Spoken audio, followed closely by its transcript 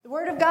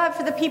of God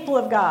for the people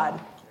of God.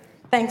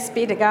 Thanks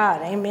be to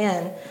God.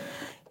 Amen.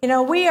 You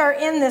know, we are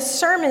in this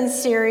sermon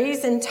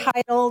series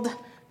entitled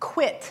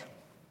Quit.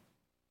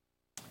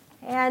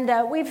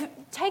 And we've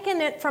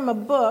taken it from a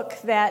book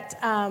that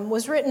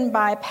was written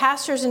by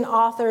pastors and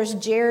authors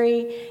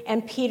Jerry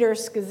and Peter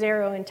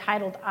Scazzaro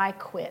entitled I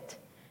Quit.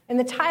 And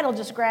the title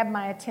just grabbed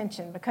my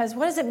attention because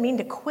what does it mean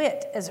to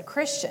quit as a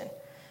Christian?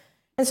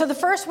 And so the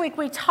first week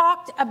we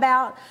talked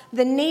about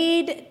the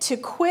need to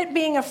quit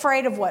being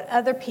afraid of what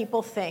other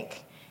people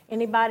think.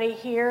 Anybody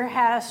here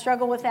has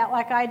struggled with that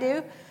like I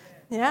do?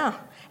 Yeah.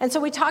 And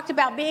so we talked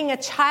about being a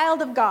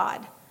child of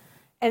God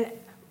and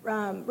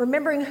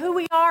remembering who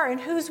we are and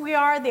whose we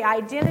are, the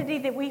identity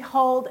that we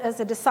hold as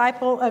a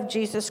disciple of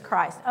Jesus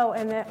Christ. Oh,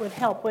 and that would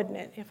help, wouldn't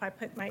it, if I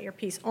put my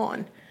earpiece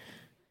on?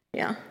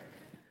 Yeah.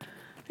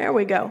 There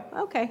we go.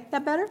 Okay,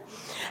 that better?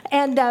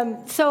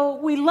 And so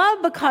we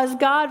love because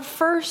God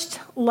first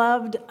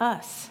loved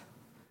us.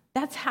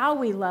 That's how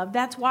we love.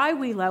 That's why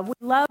we love. We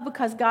love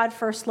because God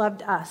first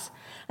loved us.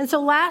 And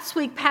so last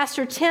week,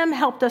 Pastor Tim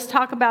helped us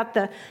talk about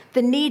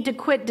the need to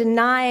quit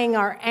denying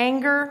our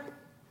anger,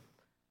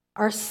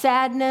 our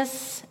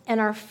sadness, and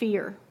our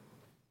fear.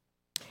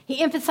 He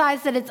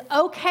emphasized that it's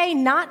okay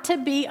not to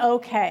be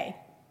okay.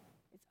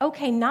 It's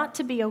okay not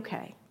to be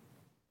okay.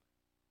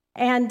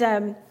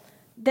 And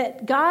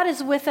that God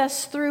is with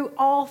us through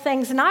all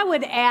things. And I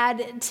would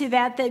add to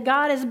that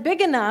God is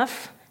big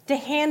enough to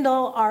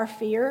handle our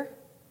fear.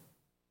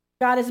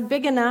 God is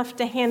big enough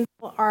to handle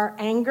our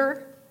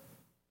anger.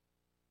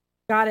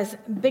 God is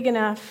big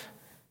enough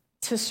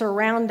to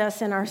surround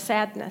us in our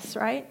sadness,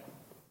 right?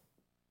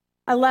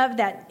 I love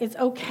that. It's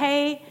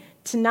okay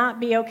to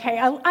not be okay.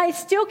 I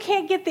still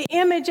can't get the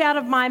image out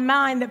of my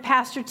mind that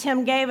Pastor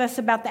Tim gave us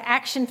about the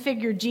action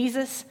figure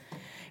Jesus.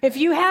 If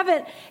you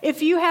haven't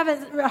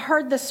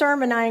heard the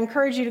sermon, I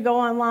encourage you to go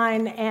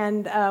online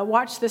and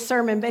watch the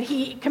sermon. But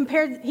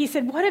he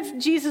said, what if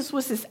Jesus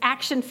was this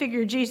action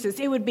figure Jesus?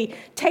 It would be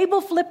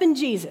table flipping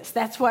Jesus.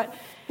 That's what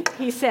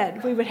he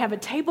said. We would have a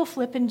table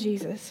flipping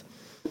Jesus.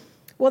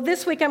 Well,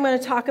 this week I'm going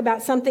to talk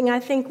about something I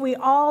think we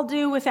all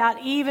do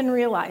without even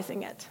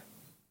realizing it.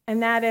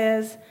 And that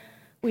is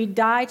we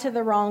die to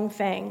the wrong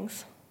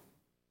things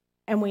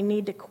and we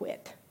need to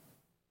quit.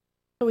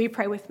 So will you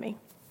pray with me?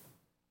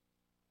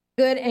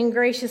 Good and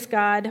gracious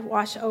God,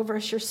 wash over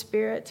us your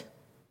Spirit.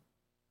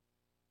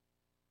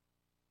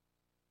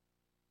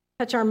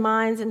 Touch our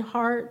minds and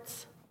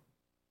hearts.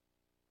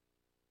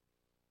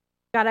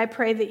 God, I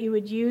pray that you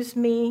would use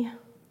me,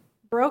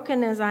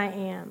 broken as I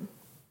am,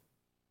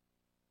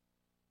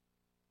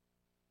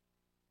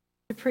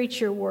 to preach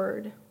your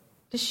word,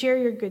 to share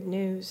your good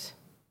news.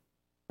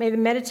 May the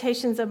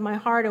meditations of my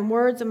heart and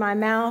words of my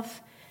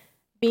mouth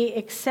be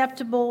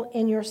acceptable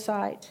in your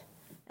sight.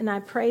 And I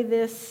pray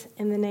this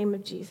in the name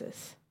of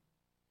Jesus.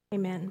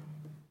 Amen.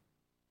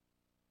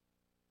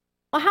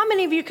 Well, how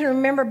many of you can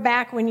remember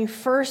back when you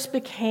first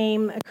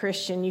became a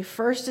Christian? You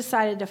first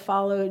decided to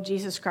follow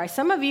Jesus Christ.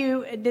 Some of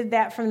you did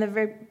that from the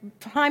very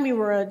time you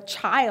were a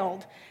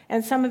child,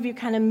 and some of you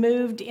kind of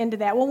moved into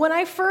that. Well, when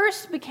I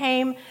first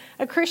became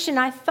a Christian,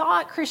 I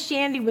thought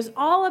Christianity was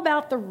all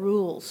about the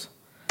rules.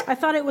 I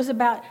thought it was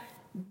about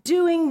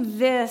doing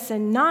this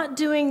and not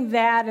doing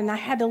that, and I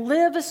had to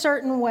live a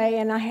certain way,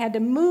 and I had to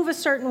move a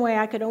certain way.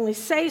 I could only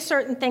say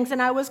certain things, and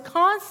I was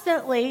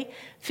constantly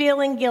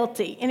feeling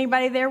guilty.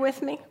 Anybody there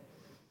with me?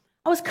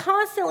 I was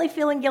constantly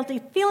feeling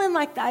guilty, feeling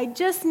like I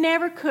just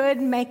never could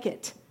make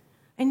it.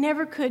 I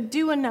never could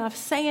do enough,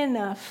 say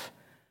enough,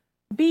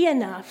 be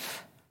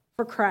enough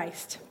for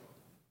Christ.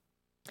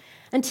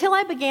 Until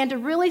I began to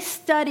really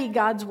study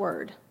God's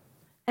word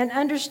and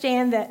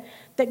understand that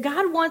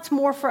God wants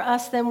more for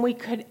us than we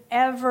could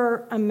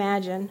ever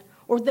imagine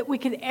or that we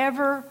could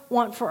ever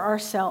want for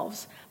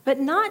ourselves, but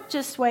not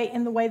just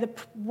in the way the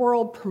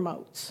world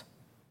promotes.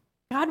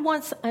 God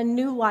wants a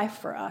new life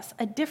for us,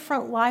 a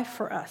different life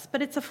for us,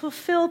 but it's a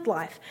fulfilled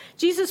life.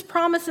 Jesus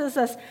promises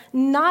us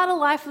not a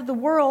life of the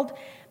world,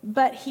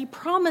 but he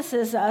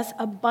promises us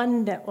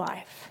abundant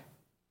life.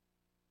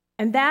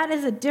 And that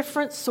is a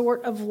different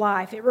sort of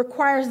life. It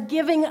requires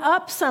giving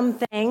up some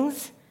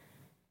things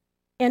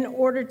in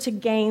order to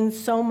gain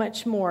so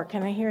much more.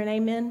 Can I hear an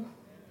amen?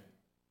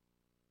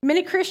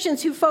 Many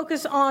Christians who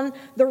focus on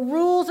the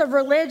rules of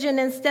religion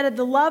instead of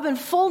the love and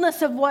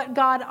fullness of what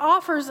God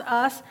offers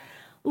us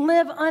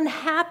live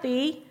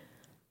unhappy,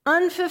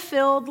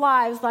 unfulfilled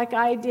lives like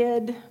I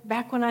did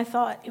back when I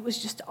thought it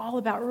was just all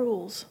about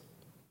rules.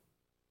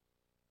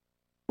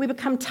 We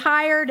become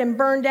tired and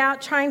burned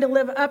out trying to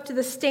live up to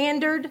the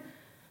standard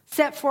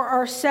set for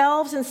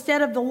ourselves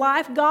instead of the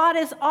life God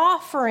is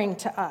offering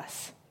to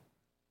us.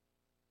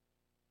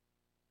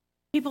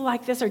 People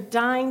like this are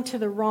dying to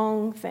the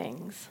wrong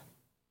things.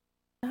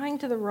 Dying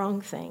to the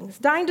wrong things.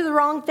 Dying to the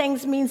wrong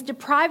things means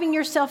depriving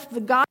yourself of the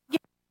God-given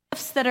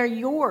gifts that are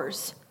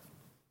yours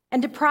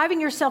and depriving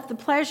yourself the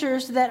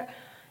pleasures that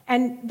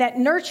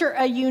nurture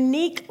a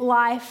unique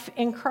life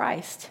in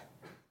Christ.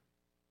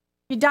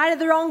 You die to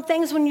the wrong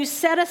things when you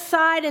set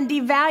aside and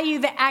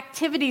devalue the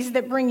activities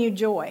that bring you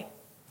joy.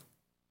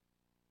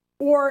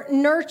 or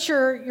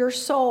nurture your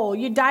soul.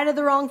 You die to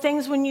the wrong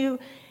things when you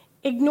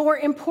ignore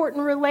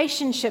important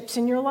relationships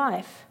in your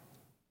life,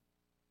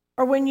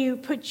 or when you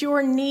put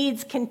your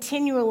needs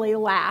continually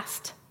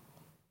last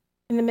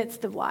in the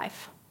midst of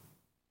life.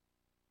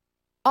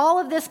 All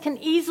of this can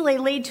easily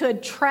lead to a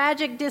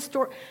tragic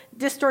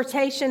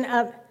distortion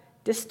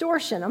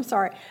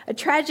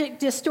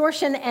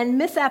and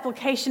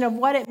misapplication of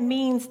what it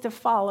means to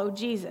follow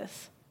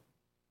Jesus.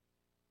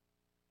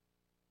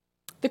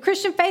 The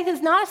Christian faith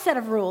is not a set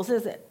of rules,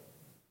 is it?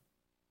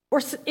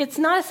 Or it's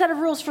not a set of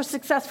rules for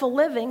successful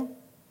living.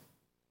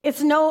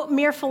 It's no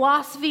mere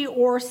philosophy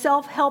or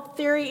self-help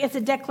theory. It's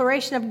a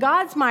declaration of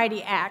God's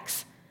mighty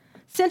acts,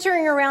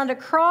 centering around a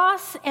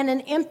cross and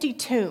an empty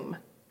tomb.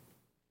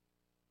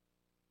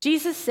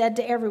 Jesus said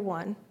to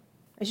everyone,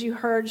 as you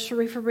heard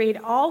Sharifa read,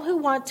 all who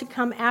want to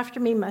come after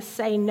me must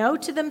say no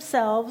to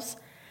themselves,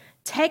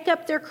 take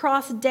up their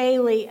cross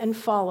daily, and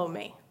follow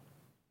me.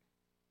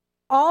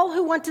 All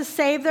who want to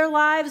save their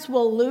lives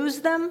will lose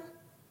them,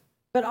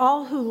 but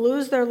all who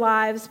lose their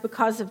lives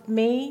because of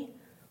me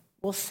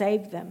will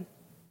save them.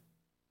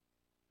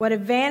 What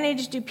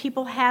advantage do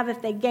people have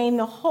if they gain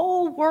the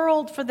whole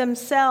world for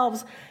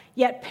themselves,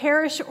 yet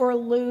perish or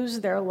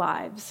lose their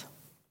lives?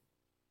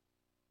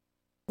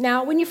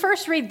 Now, when you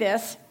first read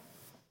this,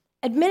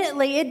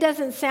 admittedly, it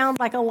doesn't sound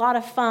like a lot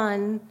of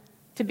fun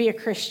to be a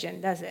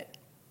Christian, does it?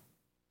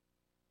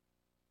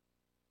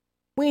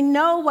 We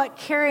know what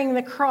carrying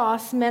the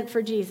cross meant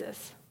for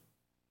Jesus.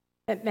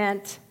 It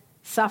meant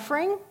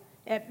suffering.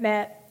 It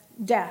meant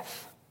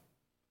death.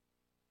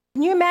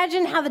 Can you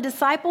imagine how the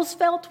disciples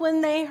felt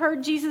when they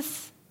heard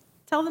Jesus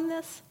tell them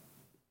this?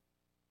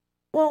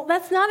 Well,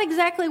 that's not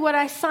exactly what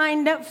I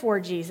signed up for,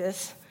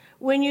 Jesus,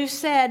 when you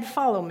said,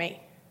 follow me.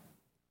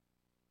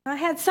 I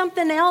had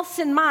something else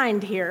in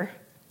mind here.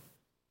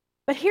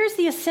 But here's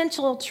the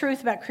essential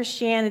truth about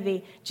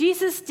Christianity.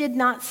 Jesus did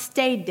not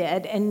stay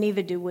dead, and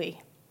neither do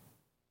we.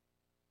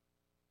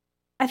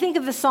 I think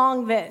of the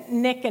song that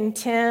Nick and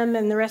Tim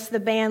and the rest of the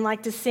band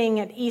like to sing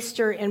at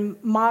Easter in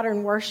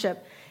modern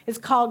worship. It's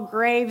called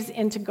Graves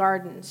into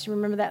Gardens. You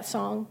remember that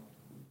song?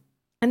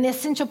 And the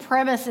essential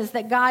premise is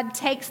that God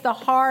takes the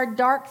hard,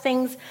 dark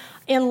things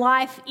in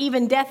life,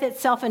 even death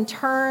itself, and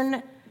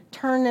turn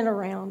it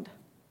around.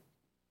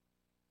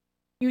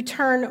 You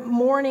turn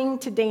mourning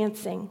to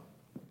dancing.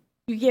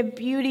 You give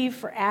beauty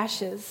for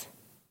ashes.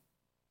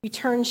 You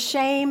turn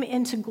shame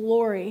into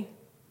glory.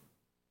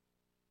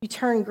 You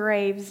turn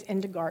graves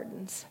into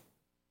gardens.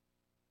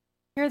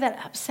 Hear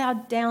that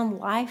upside down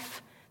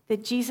life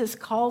that Jesus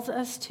calls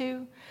us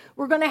to?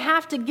 We're going to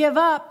have to give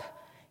up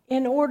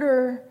in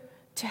order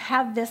to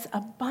have this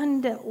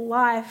abundant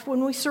life.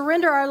 When we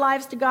surrender our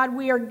lives to God,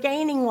 we are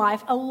gaining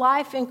life, a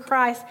life in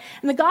Christ.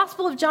 And the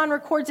Gospel of John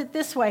records it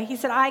this way. He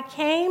said, I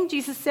came,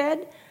 Jesus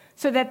said,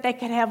 so that they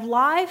could have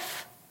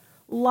life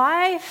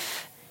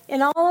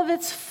in all of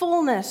its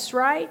fullness,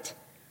 right?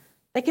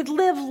 They could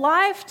live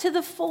life to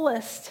the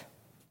fullest.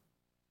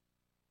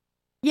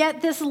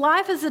 Yet this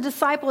life as a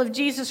disciple of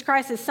Jesus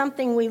Christ is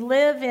something we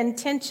live in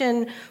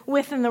tension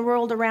with in the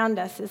world around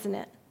us, isn't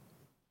it?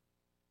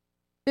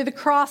 Through the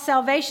cross,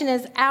 salvation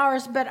is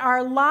ours, but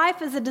our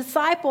life as a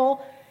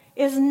disciple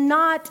is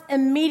not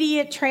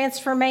immediate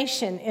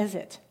transformation, is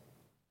it?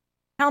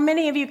 How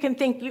many of you can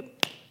think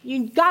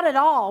you got it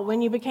all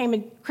when you became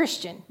a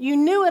Christian? You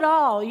knew it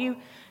all. You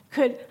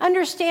could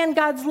understand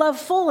God's love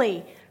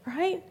fully,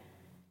 right?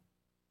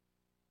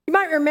 You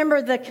might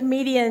remember the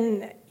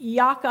comedian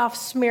Yakov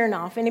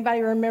Smirnoff.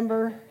 Anybody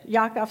remember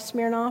Yakov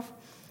Smirnoff?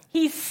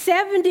 He's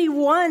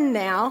 71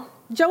 now.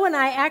 Joe and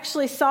I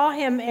actually saw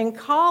him in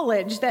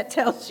college. That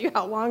tells you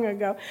how long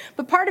ago.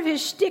 But part of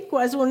his shtick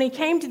was when he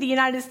came to the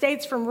United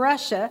States from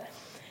Russia,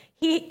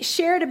 he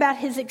shared about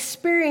his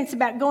experience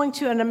about going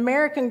to an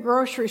American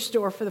grocery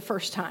store for the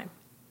first time.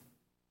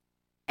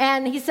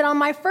 And he said, on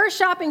my first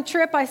shopping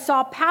trip, I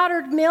saw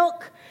powdered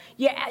milk.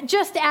 You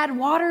just add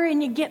water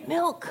and you get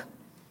milk.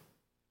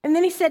 And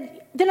then he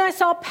said, then I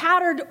saw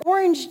powdered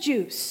orange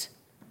juice.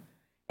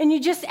 And you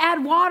just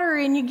add water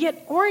and you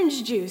get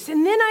orange juice.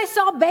 And then I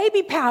saw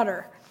baby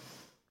powder.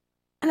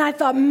 And I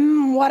thought,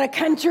 what a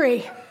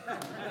country.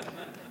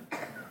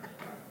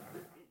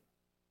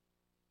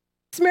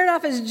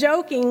 Smirnoff is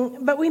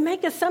joking, but we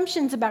make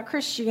assumptions about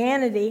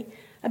Christianity,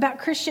 about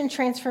Christian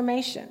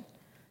transformation,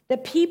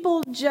 that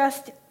people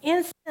just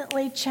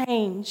instantly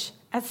change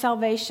at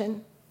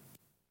salvation.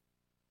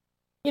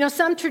 You know,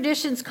 some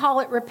traditions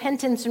call it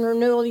repentance and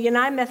renewal. The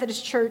United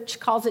Methodist Church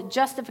calls it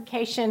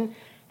justification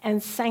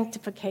and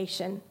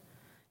sanctification.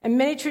 And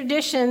many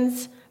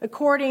traditions,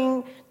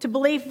 according to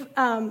believe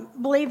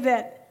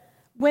that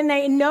when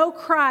they know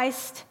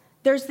Christ,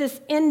 there's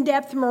this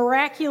in-depth,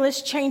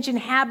 miraculous change in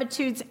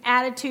habitudes,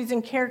 attitudes,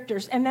 and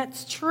characters. And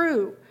that's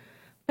true.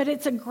 But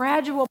it's a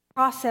gradual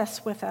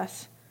process with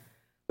us.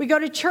 We go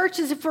to church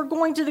as if we're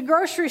going to the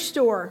grocery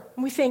store.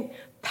 And we think,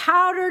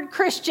 powdered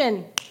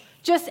Christian,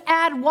 just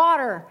add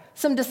water,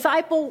 some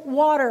disciple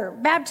water,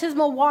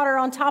 baptismal water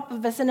on top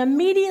of us, and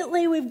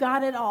immediately we've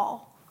got it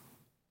all.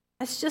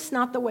 That's just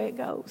not the way it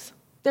goes.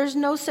 There's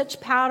no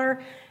such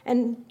powder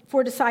and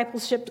for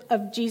discipleship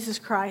of Jesus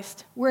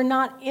Christ. We're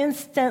not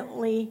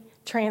instantly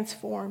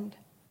transformed.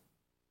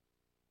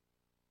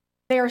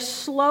 We're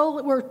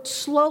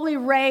slowly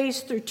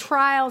raised through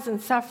trials and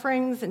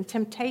sufferings and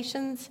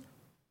temptations.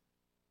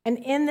 And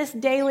in this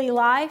daily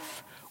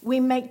life, we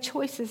make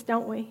choices,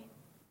 don't we?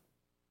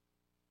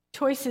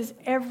 Choices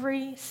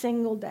every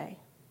single day.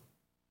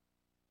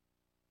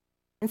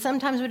 And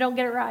sometimes we don't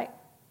get it right.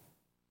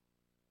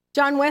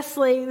 John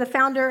Wesley, the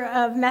founder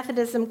of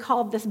Methodism,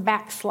 called this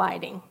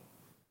backsliding.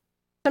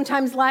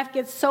 Sometimes life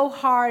gets so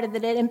hard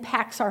that it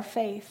impacts our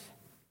faith.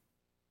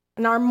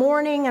 And our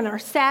mourning and our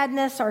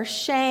sadness, our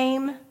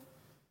shame,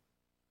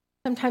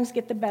 sometimes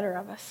get the better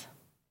of us.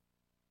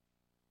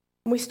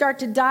 And we start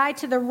to die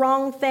to the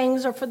wrong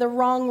things or for the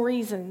wrong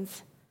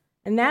reasons.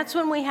 And that's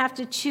when we have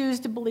to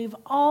choose to believe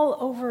all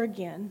over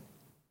again.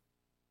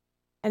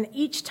 And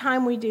each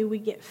time we do, we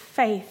get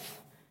faith.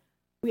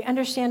 We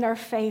understand our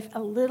faith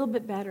a little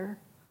bit better.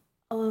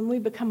 And we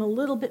become a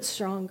little bit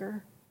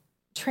stronger,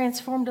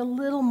 transformed a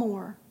little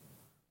more.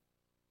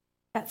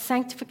 That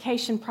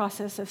sanctification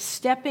process of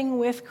stepping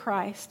with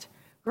Christ,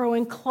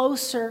 growing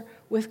closer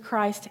with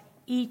Christ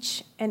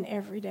each and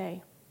every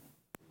day.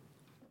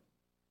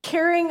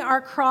 Carrying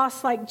our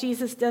cross like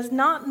Jesus does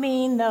not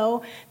mean,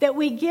 though, that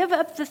we give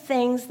up the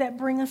things that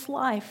bring us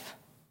life.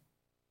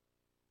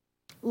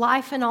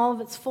 Life in all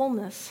of its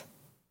fullness.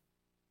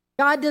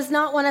 God does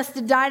not want us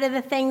to die to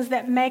the things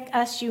that make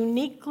us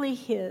uniquely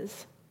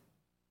His.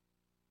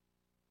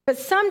 But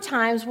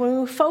sometimes when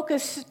we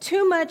focus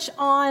too much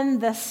on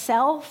the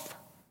self,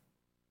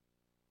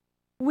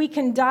 we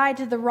can die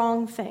to the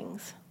wrong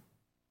things.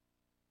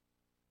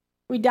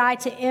 We die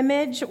to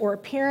image or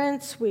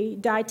appearance. We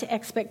die to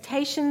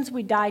expectations.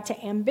 We die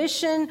to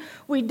ambition.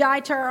 We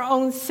die to our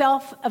own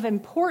self of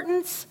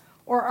importance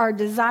or our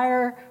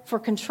desire for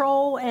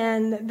control,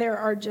 and there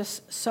are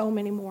just so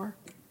many more.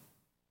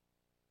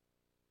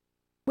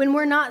 When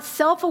we're not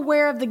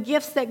self-aware of the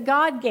gifts that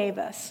God gave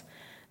us,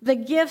 the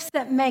gifts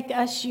that make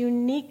us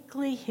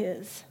uniquely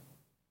His,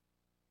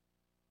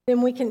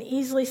 then we can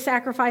easily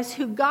sacrifice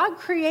who God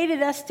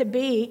created us to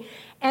be.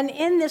 And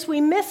in this,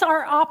 we miss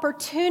our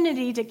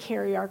opportunity to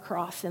carry our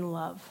cross in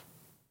love.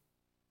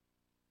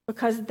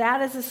 Because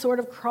that is the sort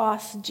of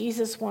cross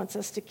Jesus wants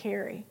us to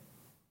carry.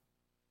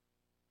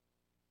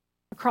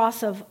 A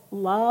cross of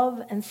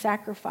love and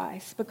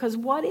sacrifice. Because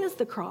what is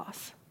the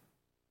cross?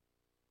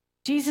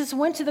 Jesus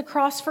went to the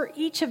cross for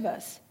each of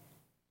us.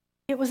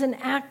 It was an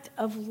act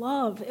of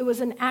love. It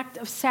was an act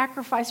of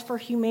sacrifice for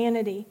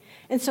humanity.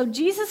 And so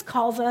Jesus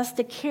calls us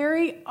to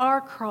carry our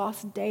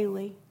cross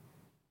daily.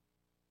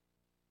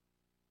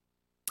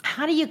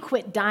 How do you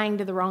quit dying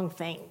to the wrong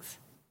things?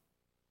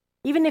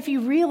 Even if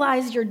you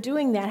realize you're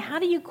doing that, how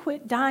do you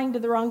quit dying to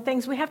the wrong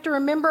things? We have to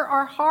remember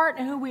our heart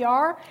and who we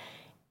are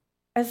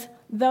as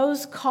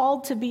those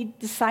called to be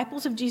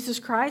disciples of Jesus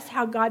Christ,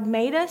 how God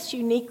made us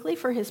uniquely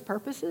for His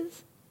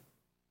purposes.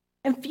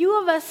 And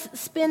few of us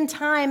spend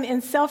time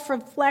in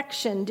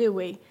self-reflection, do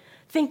we?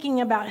 Thinking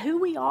about who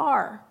we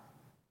are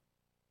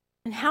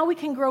and how we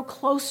can grow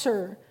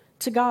closer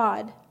to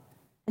God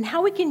and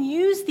how we can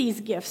use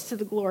these gifts to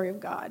the glory of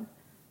God.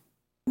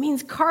 It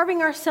means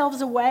carving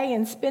ourselves away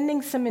and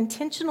spending some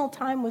intentional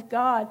time with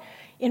God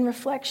in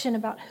reflection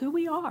about who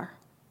we are.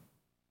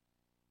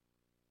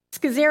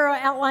 Scazzero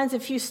outlines a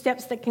few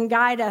steps that can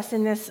guide us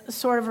in this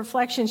sort of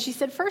reflection. She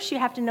said, first, you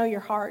have to know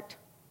your heart.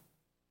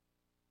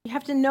 You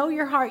have to know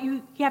your heart.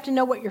 You have to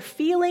know what you're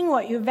feeling,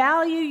 what you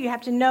value. You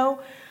have to know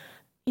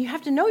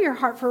your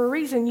heart for a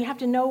reason. You have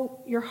to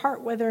know your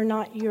heart whether or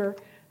not you're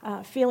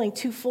feeling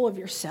too full of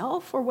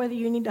yourself or whether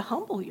you need to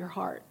humble your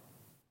heart.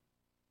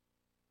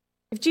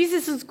 If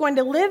Jesus is going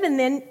to live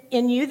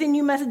in you, then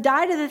you must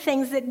die to the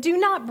things that do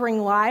not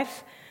bring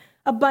life,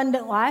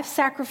 abundant life,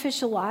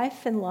 sacrificial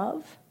life, and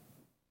love.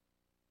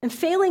 And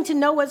failing to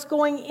know what's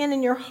going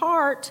in your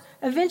heart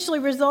eventually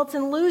results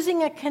in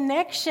losing a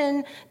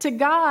connection to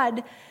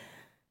God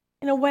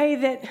in a way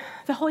that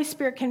the Holy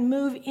Spirit can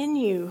move in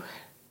you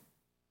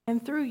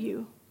and through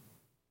you.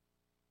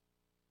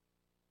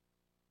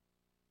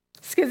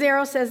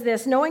 Scazzero says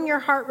this, knowing your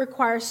heart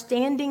requires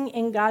standing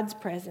in God's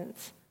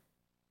presence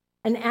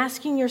and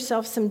asking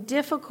yourself some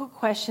difficult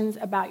questions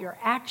about your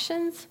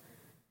actions,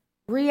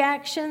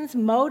 reactions,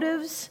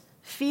 motives,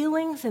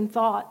 feelings, and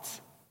thoughts.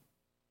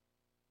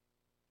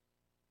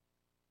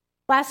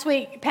 Last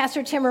week,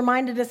 Pastor Tim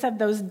reminded us of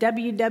those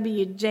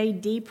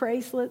WWJD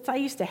bracelets. I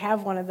used to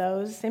have one of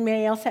those.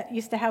 Anybody else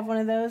used to have one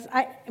of those?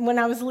 When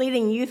I was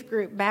leading youth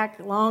group back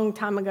a long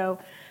time ago,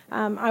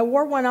 I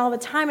wore one all the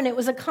time, and it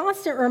was a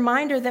constant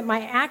reminder that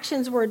my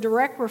actions were a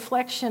direct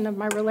reflection of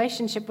my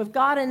relationship with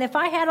God. And if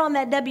I had on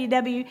that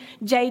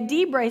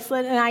WWJD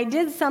bracelet and I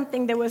did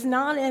something that was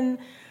not in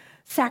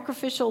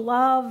sacrificial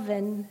love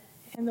and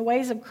in the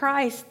ways of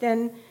Christ,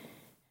 then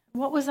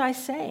what was I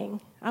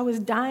saying? I was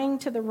dying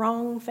to the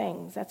wrong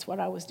things. That's what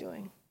I was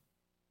doing.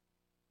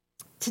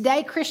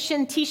 Today,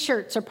 Christian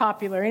T-shirts are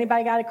popular.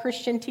 Anybody got a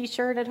Christian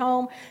T-shirt at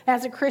home? It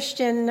has a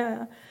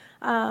Christian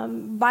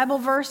Bible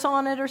verse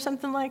on it or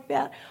something like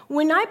that.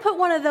 When I put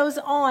one of those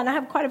on, I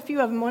have quite a few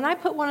of them. When I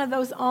put one of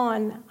those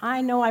on,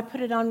 I know I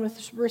put it on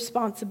with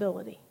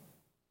responsibility.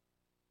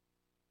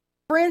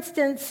 For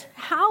instance,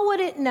 how would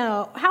it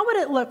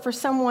look for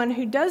someone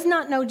who does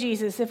not know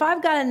Jesus if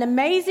I've got an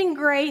Amazing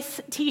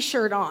Grace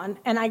t-shirt on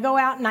and I go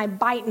out and I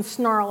bite and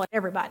snarl at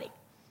everybody?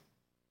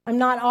 I'm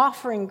not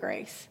offering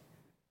grace.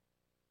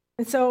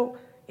 And so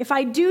if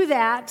I do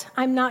that,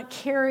 I'm not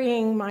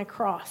carrying my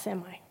cross,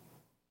 am I?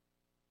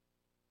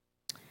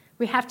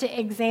 We have to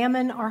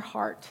examine our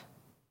heart.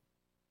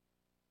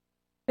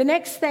 The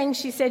next thing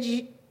she said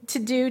to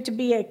do to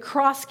be a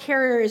cross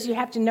carrier is you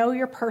have to know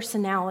your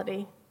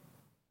personality.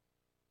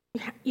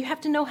 You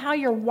have to know how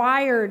you're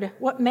wired,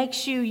 what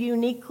makes you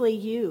uniquely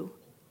you.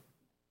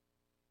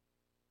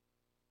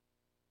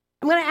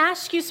 I'm going to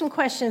ask you some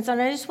questions, and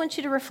I just want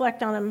you to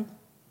reflect on them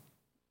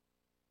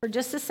for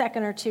just a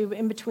second or two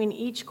in between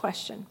each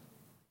question.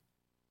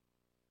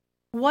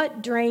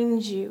 What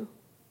drains you?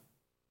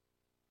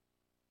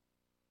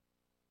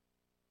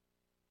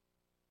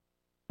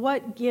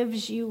 What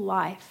gives you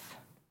life?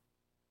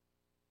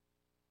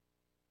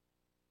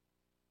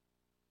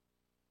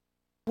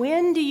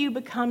 When do you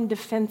become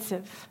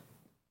defensive?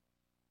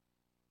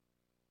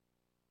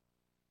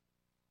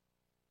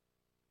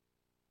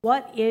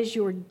 What is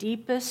your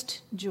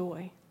deepest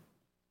joy?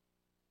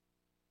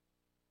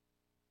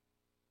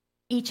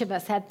 Each of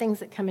us had things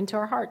that come into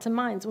our hearts and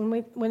minds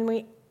when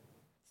we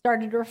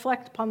started to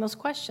reflect upon those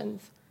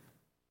questions.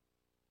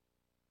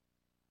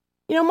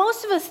 You know,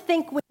 most of us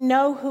think we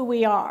know who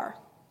we are,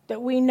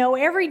 that we know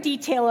every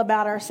detail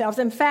about ourselves.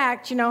 In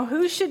fact, you know,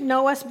 who should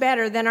know us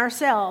better than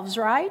ourselves,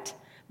 right?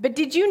 But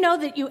did you know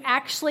that you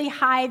actually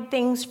hide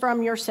things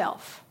from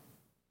yourself?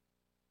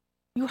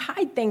 You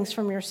hide things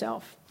from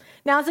yourself.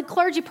 Now, as a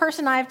clergy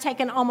person, I have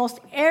taken almost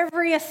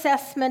every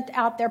assessment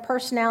out there,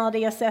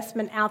 personality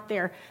assessment out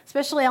there,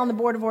 especially on the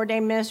Board of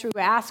Ordained Ministry.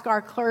 We ask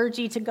our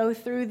clergy to go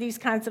through these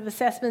kinds of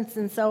assessments,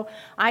 and so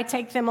I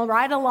take them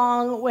right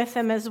along with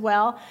them as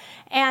well.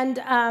 And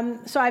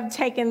so I've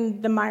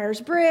taken the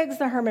Myers-Briggs,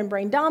 the Herman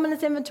Brain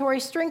Dominance Inventory,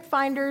 Strength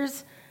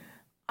Finders,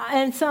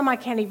 and some I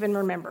can't even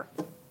remember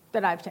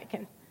that I've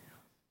taken.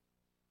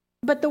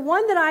 But the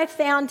one that I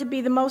found to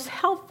be the most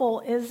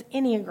helpful is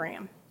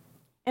Enneagram.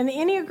 And the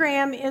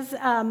Enneagram is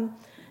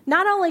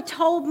not only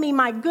told me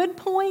my good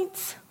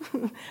points,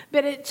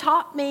 but it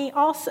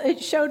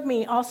showed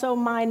me also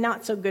my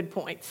not so good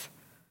points.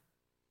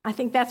 I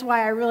think that's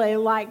why I really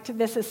liked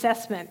this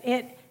assessment.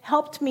 It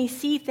helped me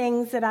see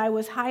things that I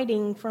was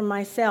hiding from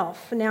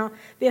myself. Now,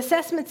 the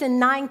assessment's in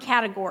 9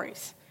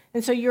 categories.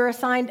 And so you're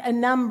assigned a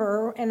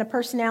number, and the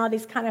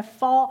personalities kind of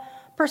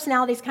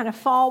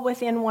fall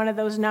within one of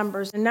those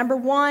numbers. And number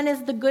 1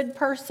 is the good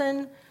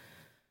person.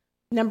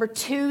 Number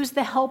 2 is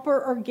the helper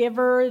or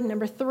giver.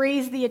 Number 3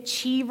 is the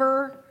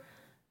achiever.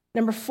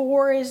 Number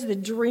 4 is the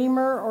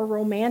dreamer or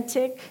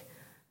romantic.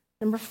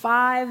 Number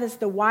 5 is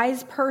the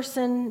wise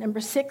person. Number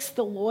 6,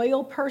 the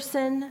loyal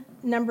person.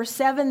 Number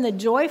 7, the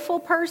joyful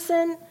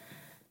person.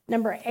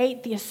 Number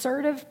 8, the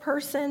assertive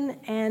person.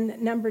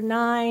 And number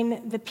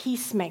 9, the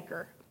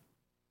peacemaker.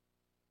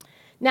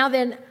 Now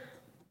then,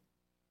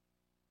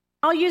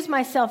 I'll use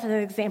myself as an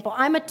example.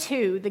 I'm a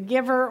 2, the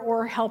giver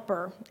or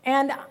helper.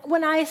 And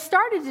when I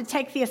started to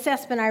take the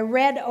assessment, I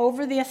read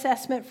over the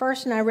assessment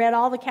first, and I read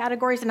all the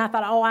categories, and I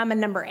thought, I'm a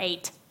number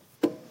 8.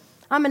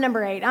 I'm a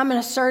number 8. I'm an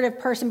assertive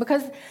person,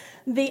 because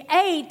the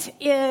 8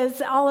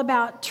 is all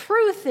about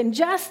truth and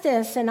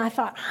justice, and I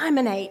thought, I'm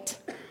an 8.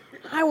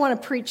 I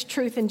want to preach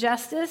truth and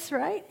justice,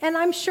 right? And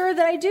I'm sure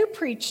that I do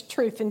preach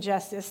truth and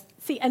justice.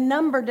 See, a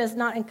number does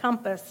not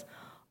encompass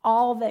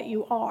all that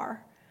you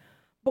are.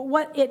 But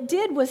what it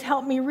did was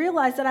help me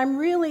realize that I'm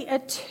really a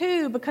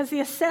 2, because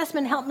the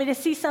assessment helped me to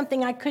see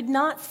something I could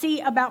not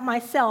see about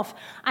myself.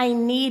 I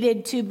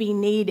needed to be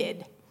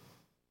needed.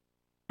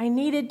 I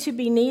needed to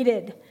be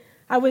needed.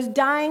 I was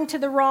dying to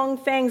the wrong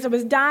things. I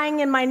was dying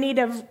in my need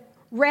of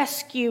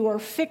rescue or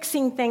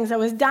fixing things. I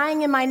was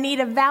dying in my need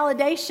of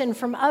validation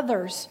from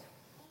others.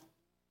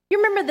 You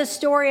remember the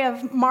story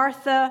of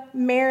Martha,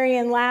 Mary,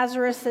 and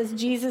Lazarus as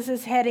Jesus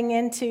is heading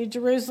into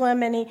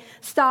Jerusalem, and he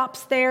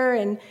stops there,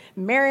 and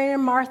Mary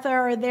and Martha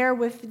are there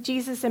with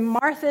Jesus, and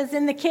Martha's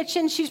in the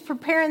kitchen. She's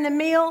preparing the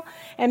meal,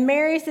 and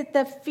Mary's at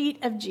the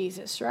feet of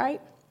Jesus,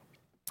 right?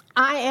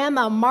 I am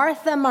a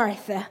Martha,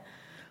 Martha.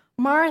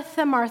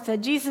 Martha, Martha.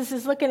 Jesus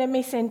is looking at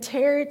me saying,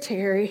 Terry,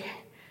 Terry.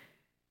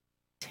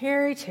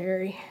 Terry,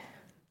 Terry.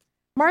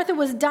 Martha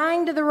was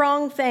dying to the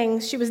wrong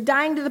things. She was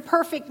dying to the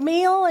perfect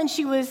meal, and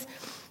she was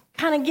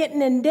kind of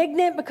getting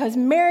indignant because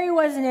Mary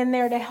wasn't in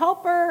there to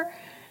help her.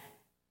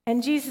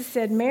 And Jesus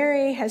said,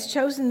 Mary has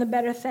chosen the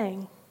better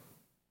thing.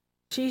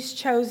 She's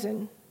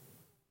chosen.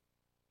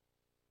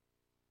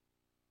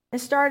 I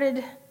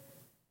started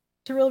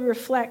to really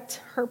reflect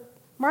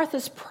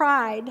Martha's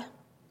pride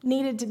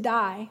needed to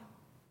die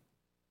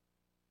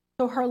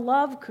so her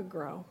love could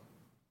grow.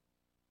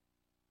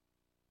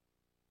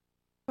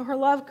 So her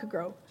love could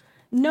grow.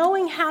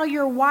 Knowing how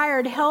you're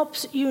wired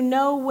helps you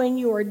know when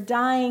you are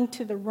dying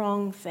to the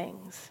wrong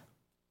things.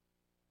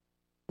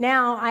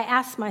 Now I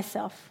ask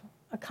myself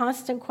a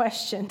constant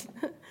question.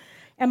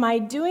 Am I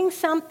doing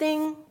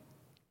something?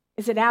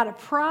 Is it out of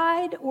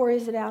pride or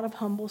is it out of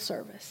humble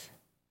service?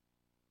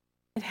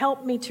 It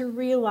helped me to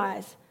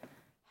realize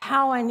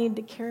how I need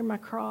to carry my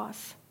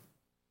cross.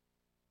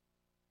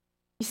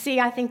 You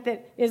see, I think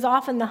that it is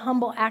often the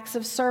humble acts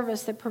of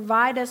service that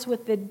provide us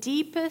with the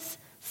deepest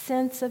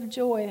sense of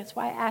joy. That's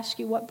why I ask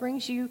you, what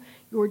brings you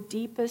your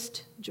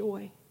deepest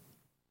joy?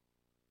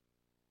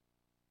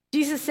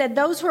 Jesus said,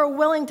 those who are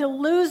willing to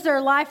lose their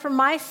life for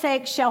my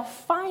sake shall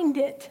find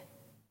it.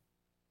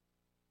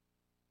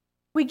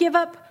 We give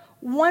up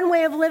one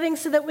way of living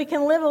so that we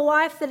can live a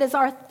life that is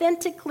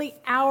authentically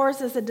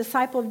ours as a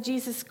disciple of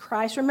Jesus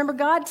Christ. Remember,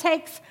 God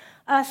takes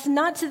us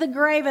not to the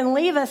grave and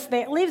leaves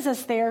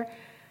us there.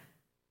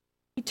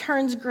 He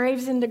turns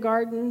graves into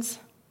gardens,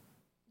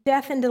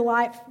 death into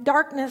life,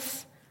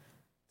 darkness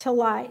to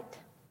light.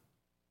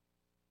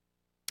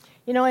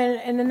 You know,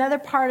 in another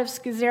part of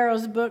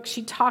Scazzero's book,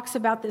 she talks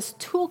about this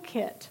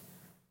toolkit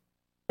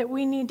that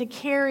we need to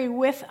carry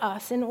with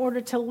us in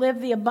order to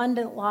live the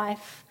abundant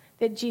life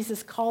that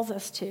Jesus calls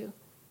us to.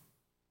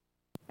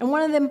 And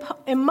one of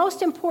the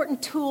most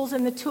important tools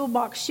in the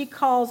toolbox she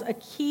calls a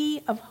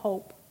key of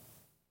hope.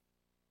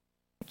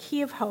 A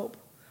key of hope.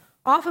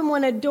 Often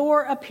when a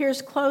door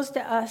appears closed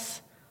to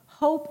us,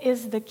 hope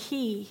is the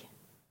key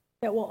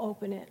that will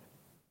open it.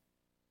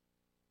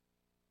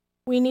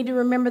 We need to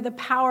remember the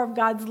power of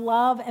God's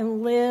love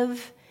and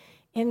live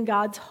in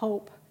God's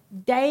hope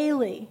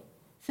daily.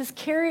 It says,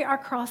 carry our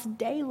cross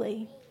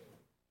daily.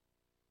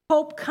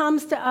 Hope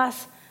comes to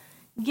us,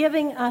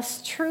 giving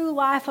us true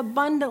life,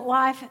 abundant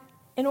life,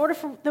 in order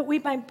that we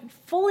might be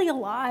fully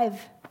alive.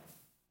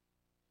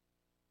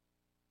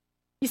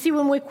 You see,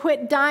 when we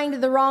quit dying to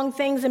the wrong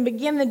things and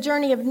begin the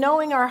journey of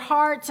knowing our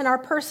hearts and our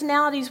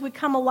personalities, we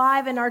come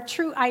alive in our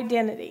true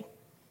identity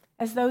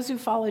as those who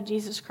follow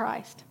Jesus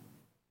Christ.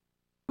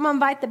 I'm going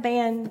to invite the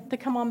band to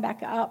come on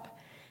back up.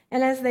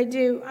 And as they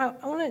do,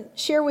 I want to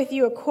share with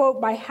you a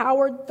quote by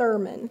Howard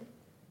Thurman.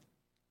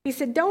 He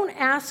said, "Don't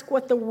ask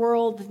what the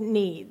world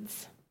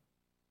needs.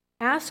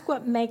 Ask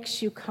what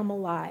makes you come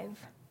alive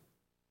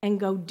and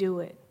go do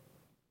it.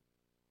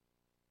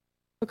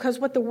 Because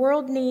what the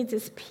world needs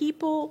is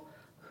people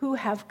who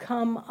have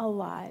come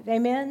alive."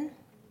 Amen?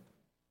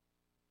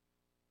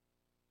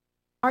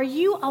 Are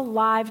you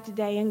alive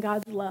today in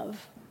God's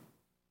love?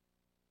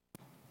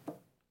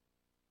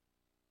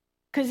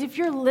 Because if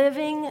you're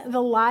living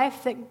the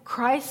life that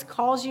Christ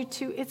calls you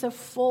to, it's a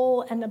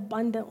full and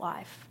abundant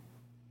life.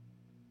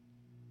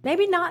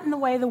 Maybe not in the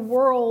way the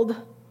world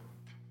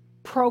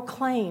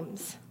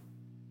proclaims,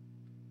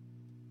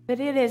 but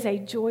it is a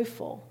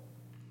joyful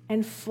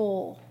and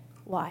full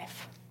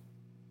life.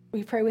 Will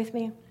you pray with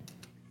me?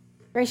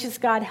 Gracious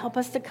God, help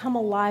us to come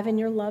alive in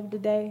your love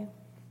today.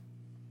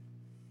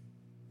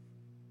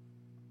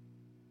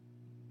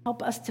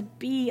 Help us to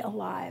be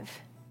alive.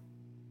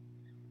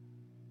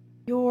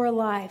 Your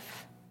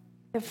life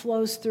that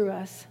flows through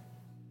us,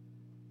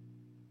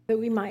 that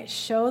we might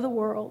show the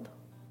world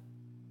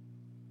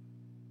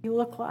you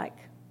look like,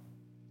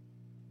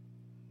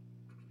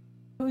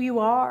 who you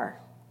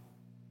are.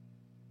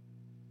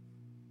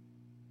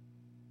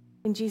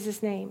 In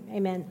Jesus' name,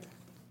 amen.